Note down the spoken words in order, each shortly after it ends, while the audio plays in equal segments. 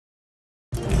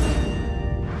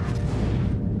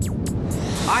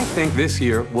I think this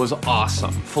year was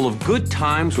awesome, full of good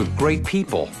times with great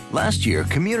people. Last year,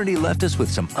 Community left us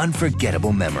with some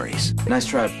unforgettable memories. Nice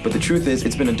try, but the truth is,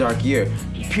 it's been a dark year.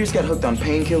 Pierce got hooked on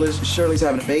painkillers, Shirley's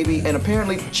having a baby, and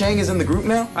apparently Chang is in the group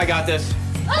now. I got this.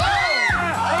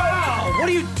 Oh, what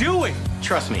are you doing?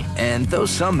 Trust me. And though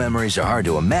some memories are hard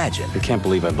to imagine, I can't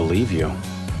believe I believe you.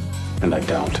 And I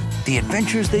don't. the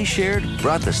adventures they shared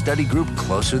brought the study group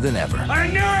closer than ever. I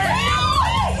knew it!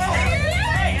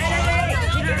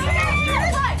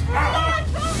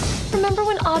 Remember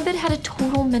when Abed had a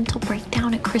total mental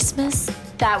breakdown at Christmas?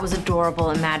 That was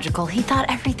adorable and magical. He thought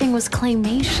everything was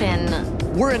claymation.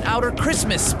 We're in outer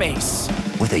Christmas space.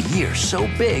 With a year so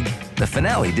big, the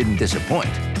finale didn't disappoint.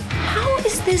 How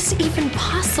is this even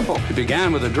possible? It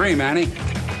began with a dream, Annie.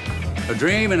 A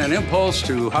dream and an impulse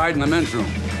to hide in the men's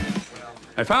room.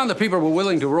 I found that people were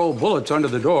willing to roll bullets under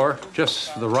the door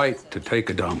just for the right to take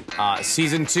a dump.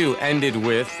 Season 2 ended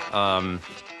with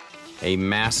a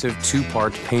massive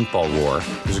two-part paintball war.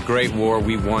 It was a great war.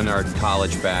 We won our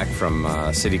college back from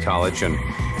City College, and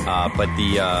but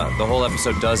the whole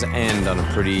episode does end on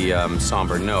a pretty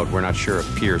somber note. We're not sure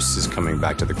if Pierce is coming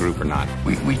back to the group or not.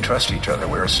 We trust each other.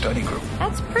 We're a study group.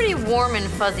 That's pretty warm and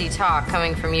fuzzy talk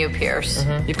coming from you, Pierce.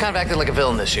 You've kind of acted like a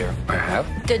villain this year. I have?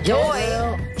 The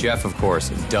joy. Jeff, of course,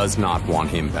 does not want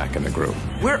him back in the group.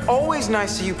 We're always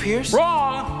nice to you, Pierce.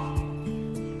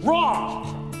 Wrong!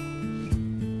 Wrong!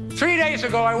 3 days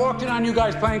ago, I walked in on you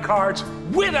guys playing cards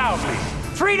without me.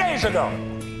 3 days ago.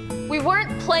 We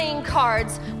weren't playing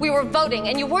cards, we were voting,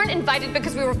 and you weren't invited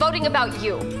because we were voting about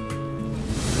you.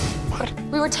 What?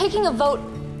 We were taking a vote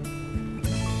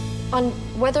on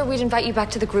whether we'd invite you back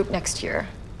to the group next year.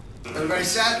 Everybody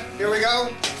set? Here we go.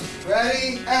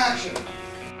 Ready, action.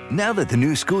 Now that the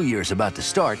new school year is about to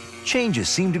start, changes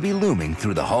seem to be looming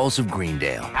through the halls of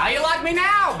Greendale. How you like me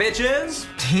now, bitches?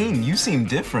 Dean, you seem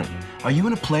different. Are you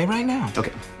in a play right now?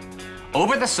 Okay.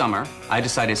 Over the summer, I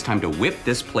decided it's time to whip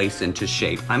this place into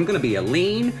shape. I'm gonna be a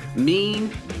lean,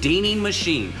 mean, deaning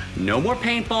machine. No more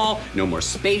paintball, no more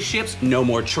spaceships, no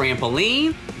more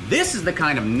trampoline. This is the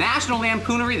kind of national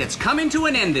lampoonery that's coming to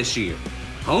an end this year.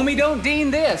 Homie, don't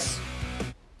dean this.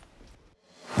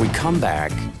 We come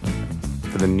back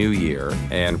for the new year,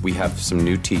 and we have some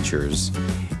new teachers,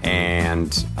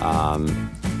 and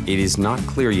it is not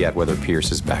clear yet whether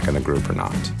Pierce is back in the group or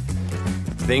not.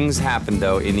 Things happen,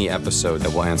 though, in the episode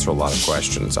that will answer a lot of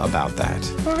questions about that.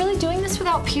 We're really doing this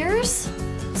without Pierce?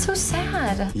 So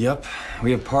sad. Yep.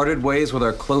 We have parted ways with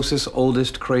our closest,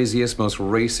 oldest, craziest, most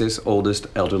racist, oldest,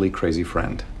 elderly, crazy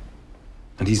friend.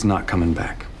 And he's not coming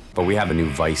back. But we have a new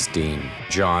vice dean,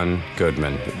 John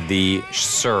Goodman, the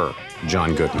Sir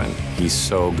John Goodman. He's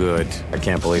so good. I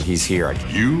can't believe he's here.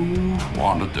 You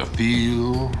wanted to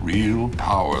feel real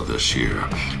power this year.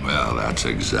 Well, that's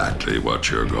exactly what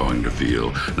you're going to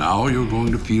feel. Now you're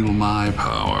going to feel my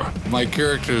power. My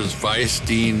character is Vice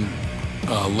Dean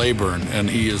Leyburn, and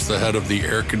he is the head of the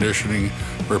air conditioning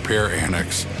repair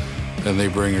annex. And they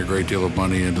bring a great deal of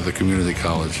money into the community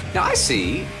college. Now, I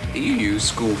see you use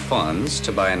school funds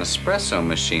to buy an espresso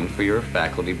machine for your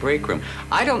faculty break room.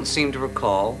 I don't seem to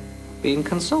recall being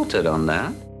consulted on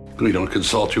that. We don't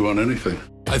consult you on anything.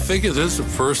 I think it is the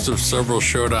first of several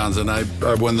showdowns, and I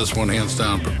won this one hands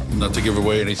down, but not to give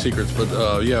away any secrets,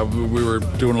 but yeah, we were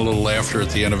doing a little laughter at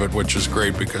the end of it, which is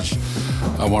great because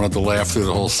I wanted to laugh through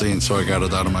the whole scene, so I got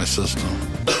it out of my system.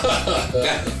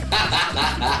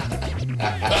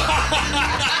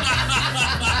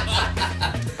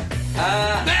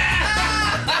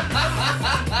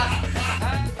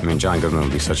 I mean, John Goodman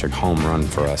would be such a home run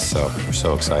for us, so we're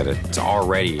so excited. It's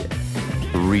already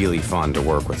really fun to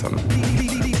work with him.